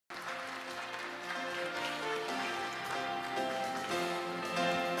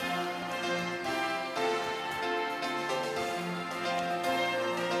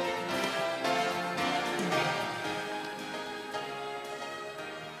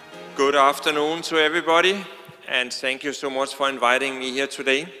Good afternoon to everybody, and thank you so much for inviting me here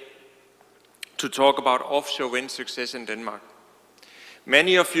today to talk about offshore wind success in Denmark.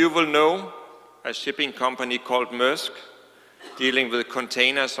 Many of you will know a shipping company called Maersk, dealing with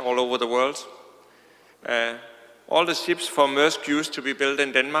containers all over the world. All the ships for Maersk used to be built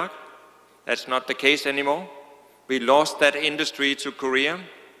in Denmark. That's not the case anymore. We lost that industry to Korea,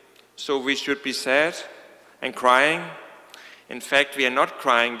 so we should be sad and crying. In fact, we are not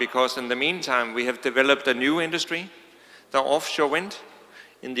crying because in the meantime we have developed a new industry, the offshore wind.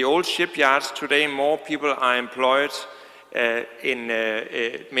 In the old shipyards today, more people are employed in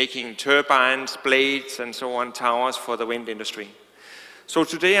making turbines, blades, and so on, towers for the wind industry. So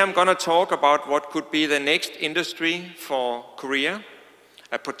today I'm going to talk about what could be the next industry for Korea,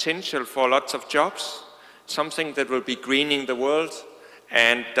 a potential for lots of jobs, something that will be greening the world,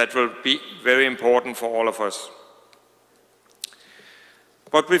 and that will be very important for all of us.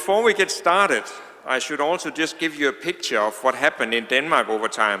 But before we get started, I should also just give you a picture of what happened in Denmark over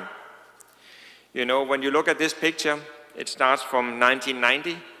time. You know, when you look at this picture, it starts from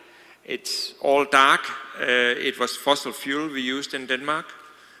 1990. It's all dark. It was fossil fuel we used in Denmark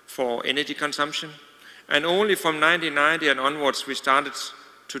for energy consumption. And only from 1990 and onwards, we started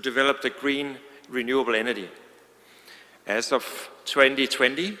to develop the green renewable energy. As of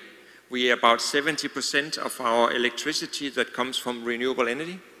 2020, we are about 70% of our electricity that comes from renewable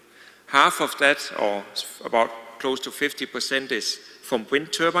energy. Half of that, or about close to 50%, is from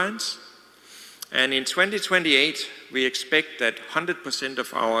wind turbines. And in 2028, we expect that 100%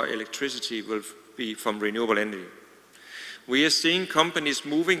 of our electricity will be from renewable energy. We are seeing companies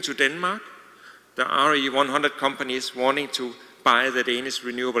moving to Denmark. The RE100 companies wanting to buy the Danish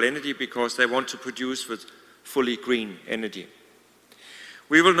renewable energy because they want to produce with fully green energy.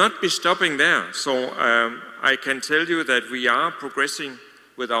 We will not be stopping there, so I can tell you that we are progressing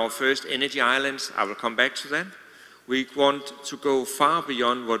with our first energy islands. I will come back to that. We want to go far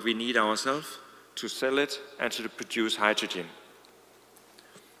beyond what we need ourselves to sell it and to produce hydrogen.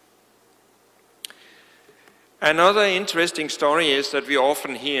 Another interesting story is that we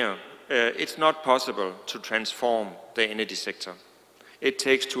often hear it's not possible to transform the energy sector. It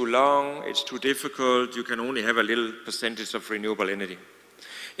takes too long, it's too difficult, you can only have a little percentage of renewable energy.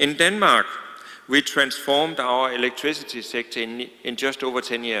 In Denmark, we transformed our electricity sector in just over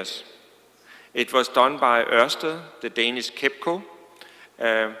 10 years. It was done by Ørsted, the Danish KEPCO.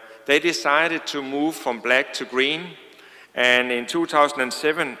 They decided to move from black to green, and in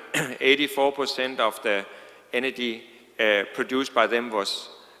 2007, 84% of the energy produced by them was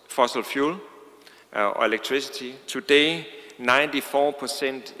fossil fuel or electricity. Today,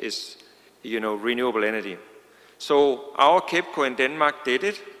 94% is, renewable energy. So our KEPCO in Denmark did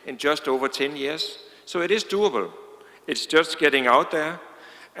it in just over 10 years. So it is doable. It's just getting out there.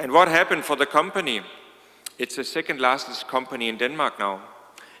 And what happened for the company? It's the second largest company in Denmark now.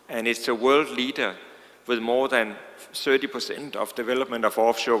 And it's a world leader with more than 30% of development of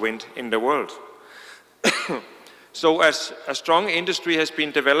offshore wind in the world. So as a strong industry has been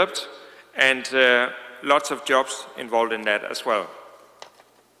developed and lots of jobs involved in that as well.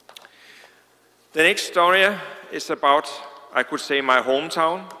 The next story is about, I could say, my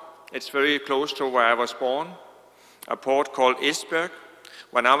hometown. It's very close to where I was born, a port called Esbjerg.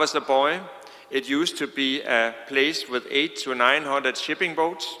 When I was a boy, it used to be a place with 800 to 900 shipping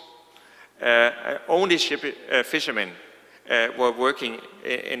boats. Only fishermen were working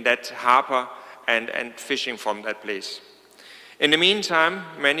in that harbor and fishing from that place. In the meantime,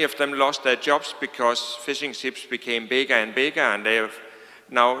 many of them lost their jobs because fishing ships became bigger and bigger, and they have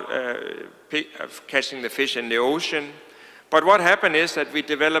now catching the fish in the ocean. But what happened is that we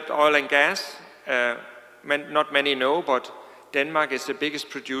developed oil and gas. Not many know, but Denmark is the biggest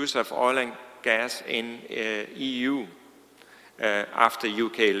producer of oil and gas in EU after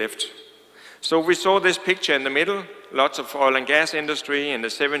UK left. So we saw this picture in the middle, lots of oil and gas industry in the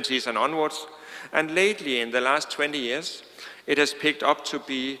 70s and onwards. And lately, in the last 20 years, it has picked up to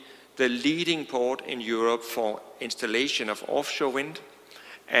be the leading port in Europe for installation of offshore wind.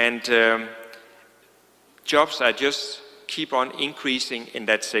 And jobs are just keep on increasing in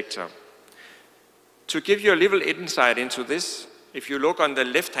that sector. To give you a little insight into this, if you look on the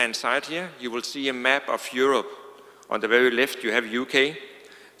left-hand side here, you will see a map of Europe. On the very left, you have UK.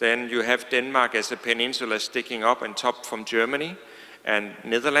 Then you have Denmark as a peninsula sticking up on top from Germany and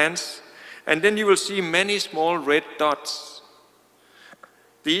Netherlands. And then you will see many small red dots.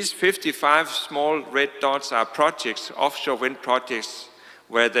 These 55 small red dots are projects, offshore wind projects,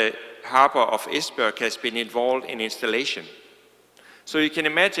 where the harbor of Esbjerg has been involved in installation. So you can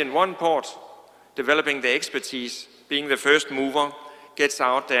imagine one port developing the expertise, being the first mover gets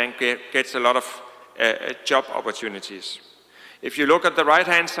out there and gets a lot of job opportunities. If you look at the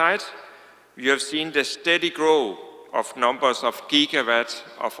right-hand side, you have seen the steady growth of numbers of gigawatts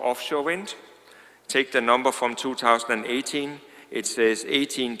of offshore wind. Take the number from 2018, it says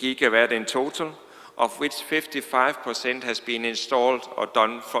 18 gigawatt in total, of which 55% has been installed or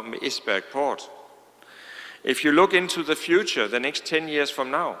done from Ørsted port. If you look into the future, the next 10 years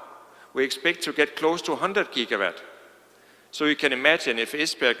from now, we expect to get close to 100 gigawatt. So you can imagine if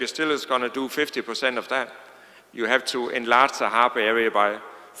Ørsted still is going to do 50% of that, you have to enlarge the harbor area by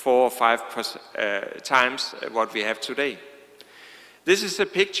 4 or 5 times what we have today. This is a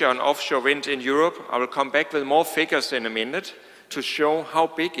picture on offshore wind in Europe. I will come back with more figures in a minute to show how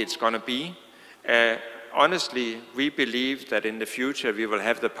big it's going to be. Honestly, we believe that in the future we will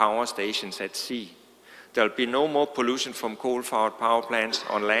have the power stations at sea. There will be no more pollution from coal-fired power plants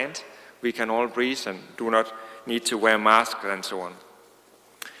on land. We can all breathe and do not need to wear masks and so on.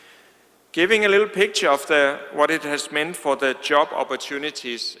 Giving a little picture of what it has meant for the job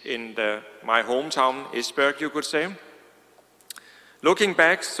opportunities in my hometown, Ørsted, you could say. Looking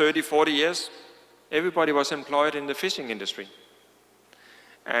back 30, 40 years, everybody was employed in the fishing industry.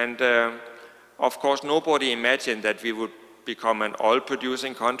 And of course, nobody imagined that we would become an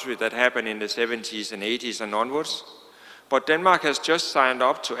oil-producing country. That happened in the 70s and 80s and onwards. But Denmark has just signed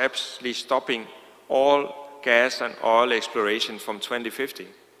up to absolutely stopping all gas and oil exploration from 2050.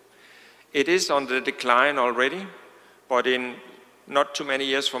 It is on the decline already, but in not too many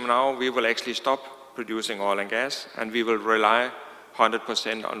years from now, we will actually stop producing oil and gas, and we will rely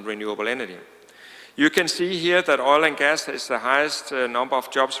 100% on renewable energy. You can see here that oil and gas is the highest number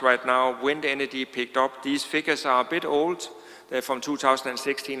of jobs right now. Wind energy picked up. These figures are a bit old. They're from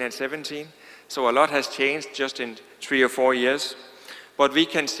 2016 and 17. So a lot has changed just in 3 or 4 years. But we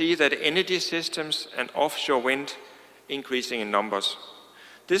can see that energy systems and offshore wind increasing in numbers.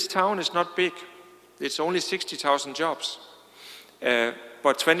 This town is not big. It's only 60,000 jobs.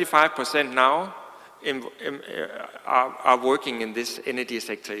 But 25% now are working in this energy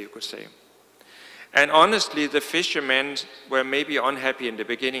sector, you could say. And honestly, the fishermen were maybe unhappy in the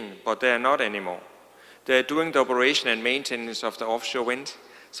beginning, but they are not anymore. They're doing the operation and maintenance of the offshore wind,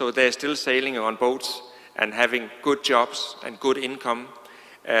 so they're still sailing on boats and having good jobs and good income.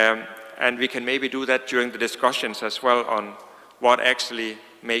 And we can maybe do that during the discussions as well on what actually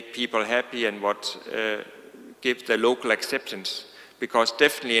make people happy and what give the local acceptance. Because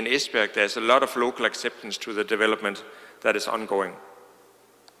definitely in Ørsted, there's a lot of local acceptance to the development that is ongoing.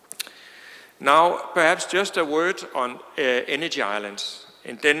 Now, perhaps just a word on energy islands.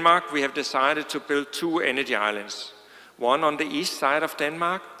 In Denmark, we have decided to build 2 energy islands. One on the east side of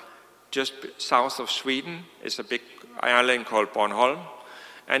Denmark, just south of Sweden, is a big island called Bornholm.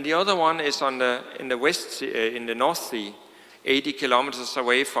 And the other one is in the North Sea, 80 kilometers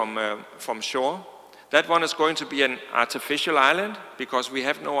away from shore. That one is going to be an artificial island because we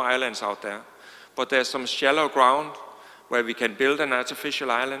have no islands out there. But there's some shallow ground where we can build an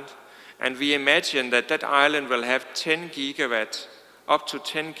artificial island. And we imagine that that island will have 10 gigawatt, up to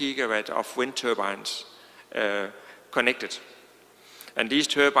 10 gigawatt of wind turbines connected. And these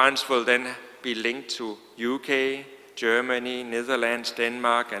turbines will then be linked to UK, Germany, Netherlands,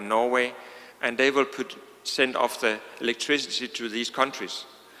 Denmark, and Norway. And they will send off the electricity to these countries.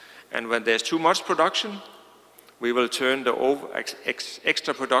 And when there's too much production, we will turn the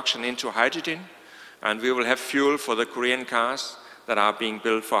extra production into hydrogen, and we will have fuel for the Korean cars that are being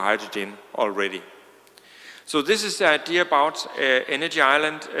built for hydrogen already. So this is the idea about Energy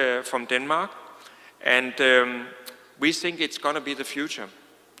Island from Denmark, and we think it's going to be the future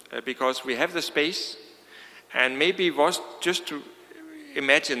because we have the space, and maybe it was just to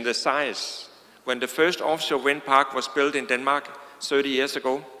imagine the size. When the first offshore wind park was built in Denmark 30 years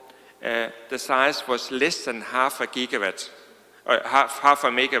ago, the size was less than half a megawatt,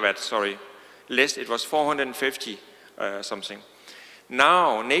 sorry. Less, it was 450 something.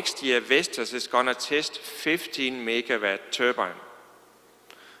 Now, next year, Vestas is going to test 15 megawatt turbine.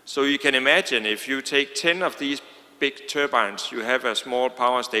 So you can imagine if you take 10 of these big turbines, you have a small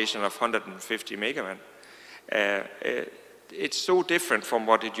power station of 150 megawatt. It's so different from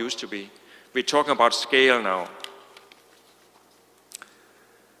what it used to be. We're talking about scale now.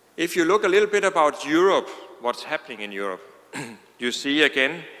 If you look a little bit about Europe, what's happening in Europe, you see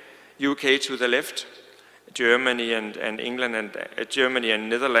again UK to the left, Germany and England and Germany and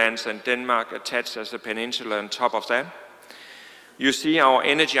Netherlands and Denmark attached as a peninsula on top of that. You see our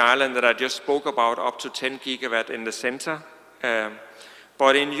energy island that I just spoke about, up to 10 gigawatt in the center.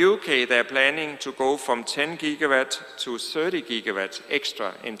 But in UK, they're planning to go from 10 gigawatt to 30 gigawatts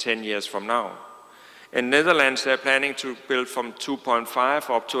extra in 10 years from now. In Netherlands, they're planning to build from 2.5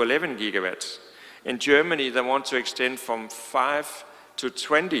 up to 11 gigawatts. In Germany, they want to extend from 5 to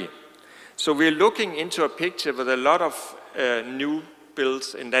 20. So we're looking into a picture with a lot of new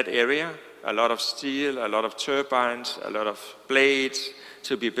builds in that area, a lot of steel, a lot of turbines, a lot of blades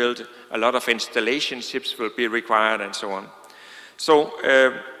to be built, a lot of installation ships will be required, and so on. So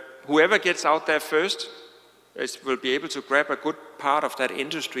whoever gets out there first will be able to grab a good part of that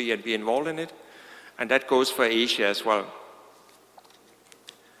industry and be involved in it, and that goes for Asia as well.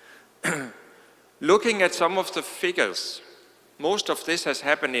 Looking at some of the figures, most of this has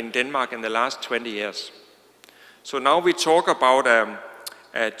happened in Denmark in the last 20 years. So now we talk about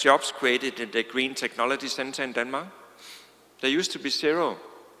jobs created in the Green Technology Center in Denmark. There used to be 0.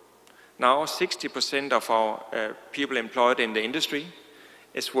 Now 60% of our people employed in the industry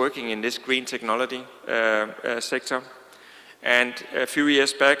is working in this green technology sector. And a few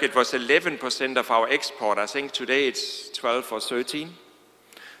years back it was 11% of our export. I think today it's 12 or 13.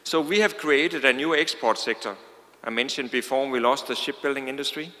 So we have created a new export sector. I mentioned before we lost the shipbuilding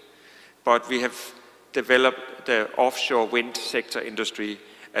industry, but we have developed the offshore wind sector industry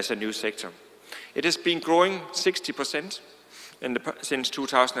as a new sector. It has been growing 60% since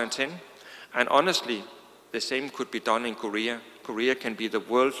 2010, and honestly, the same could be done in Korea. Korea can be the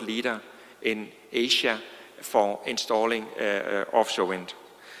world leader in Asia for installing offshore wind.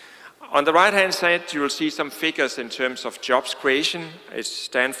 On the right-hand side, you will see some figures in terms of jobs creation. It's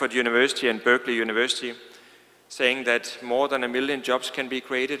Stanford University and Berkeley University saying that more than 1 million jobs can be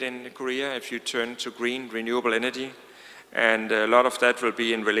created in Korea if you turn to green, renewable energy. And a lot of that will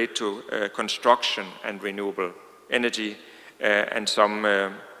be in relate to construction and renewable energy and some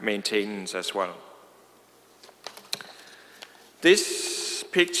maintenance as well. This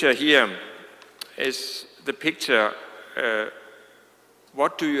picture here is the picture,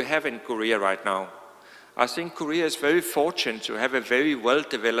 what do you have in Korea right now? I think Korea is very fortunate to have a very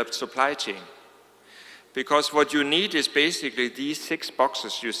well-developed supply chain. Because what you need is basically these 6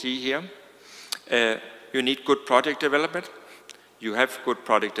 boxes you see here. You need good project development. You have good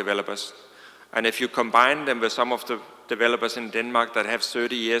project developers. And if you combine them with some of the developers in Denmark that have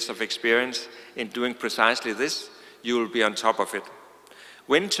 30 years of experience in doing precisely this, you will be on top of it.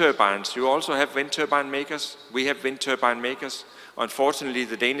 Wind turbines, you also have wind turbine makers. We have wind turbine makers. Unfortunately,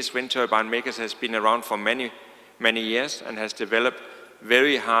 the Danish wind turbine makers has been around for many, many years and has developed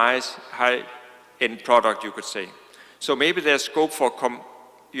very high-end product, you could say. So maybe there's scope for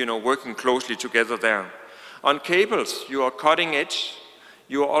working closely together there. On cables, you are cutting edge.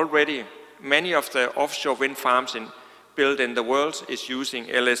 You are already, many of the offshore wind farms built in the world is using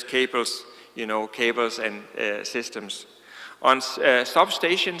LS cables, cables and systems. On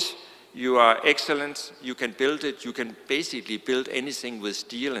substations, you are excellent. You can build it. You can basically build anything with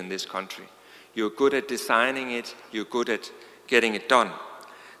steel in this country. You're good at designing it. You're good at getting it done.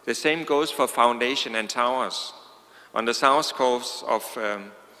 The same goes for foundation and towers. On the south coast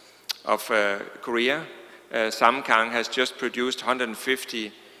of Korea, Samkang has just produced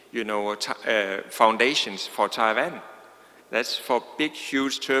 150, foundations for Taiwan. That's for big,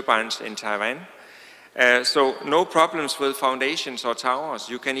 huge turbines in Taiwan. So no problems with foundations or towers.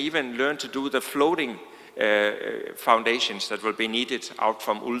 You can even learn to do the floating foundations that will be needed out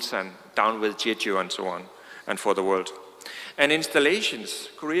from Ulsan, down with Jeju and so on, and for the world. And installations.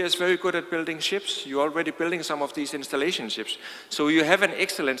 Korea is very good at building ships. You're already building some of these installation ships. So you have an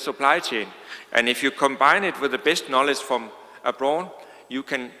excellent supply chain. And if you combine it with the best knowledge from abroad, you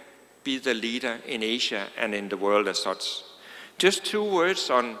can be the leader in Asia and in the world as such. Just 2 words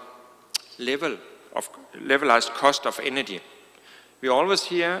on levelized cost of energy. We always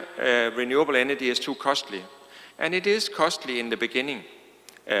hear renewable energy is too costly. And it is costly in the beginning.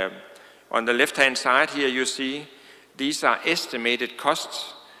 On the left-hand side here you see these are estimated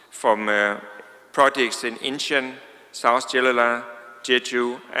costs from projects in Incheon, South Jeolla,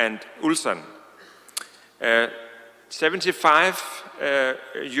 Jeju, and Ulsan. 75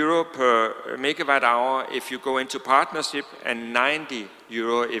 euro per megawatt hour if you go into partnership, and 90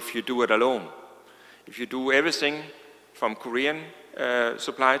 euro if you do it alone. If you do everything from Korean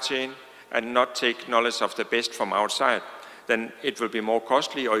supply chain and not take knowledge of the best from outside, then it will be more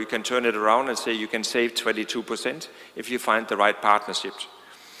costly, or you can turn it around and say you can save 22% if you find the right partnerships.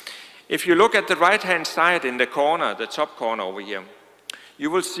 If you look at the right-hand side in the corner, the top corner over here, you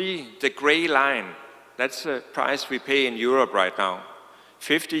will see the gray line. That's the price we pay in Europe right now.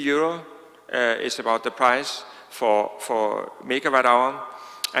 50 euro is about the price for megawatt hour,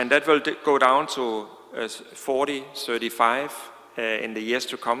 and that will go down to 40, 35 in the years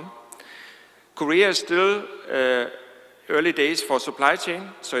to come. Korea is still early days for supply chain,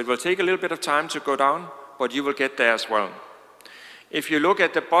 so it will take a little bit of time to go down, but you will get there as well. If you look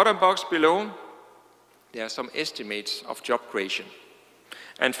at the bottom box below, there are some estimates of job creation.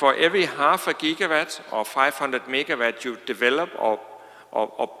 And for every half a gigawatt or 500 megawatt you develop or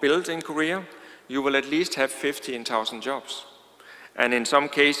build in Korea, you will at least have 15,000 jobs. And in some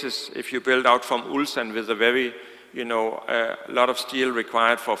cases, if you build out from Ulsan with a very, a lot of steel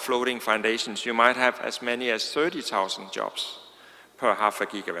required for floating foundations, you might have as many as 30,000 jobs per half a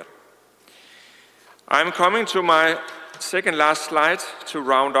gigawatt. I'm coming to my second last slide to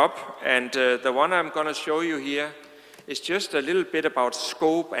round up, and the one I'm going to show you here is just a little bit about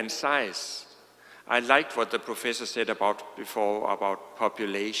scope and size. I liked what the professor said before about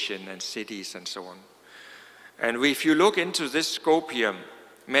population and cities and so on. And if you look into this scope here,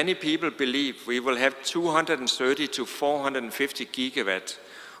 many people believe we will have 230 to 450 gigawatts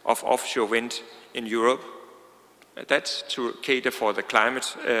of offshore wind in Europe. That's to cater for the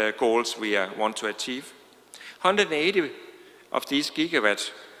climate goals we want to achieve. 180 of these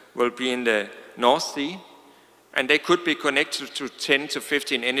gigawatts will be in the North Sea, and they could be connected to 10 to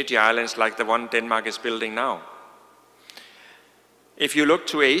 15 energy islands like the one Denmark is building now. If you look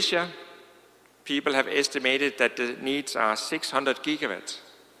to Asia, people have estimated that the needs are 600 gigawatts,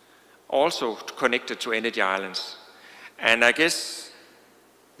 also connected to energy islands. And I guess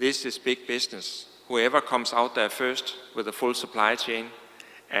this is big business. Whoever comes out there first with a full supply chain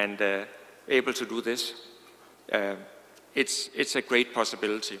and able to do this, it's a great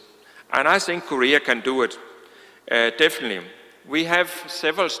possibility. And I think Korea can do it, definitely. We have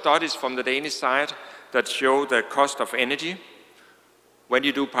several studies from the Danish side that show the cost of energy. When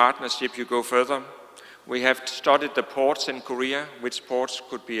you do partnership, you go further. We have studied the ports in Korea, which ports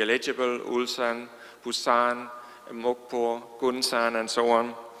could be eligible, Ulsan, Busan, Mokpo, Gunsan, and so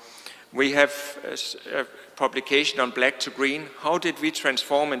on. We have a publication on black to green. How did we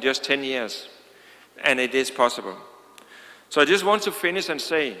transform in just 10 years? And it is possible. So I just want to finish and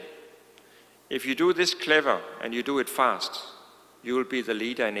say, if you do this clever and you do it fast, you will be the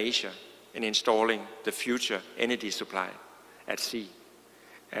leader in Asia in installing the future energy supply at sea.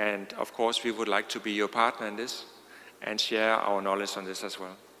 And of course, we would like to be your partner in this and share our knowledge on this as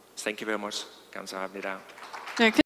well. Thank you very much. 감사합니다.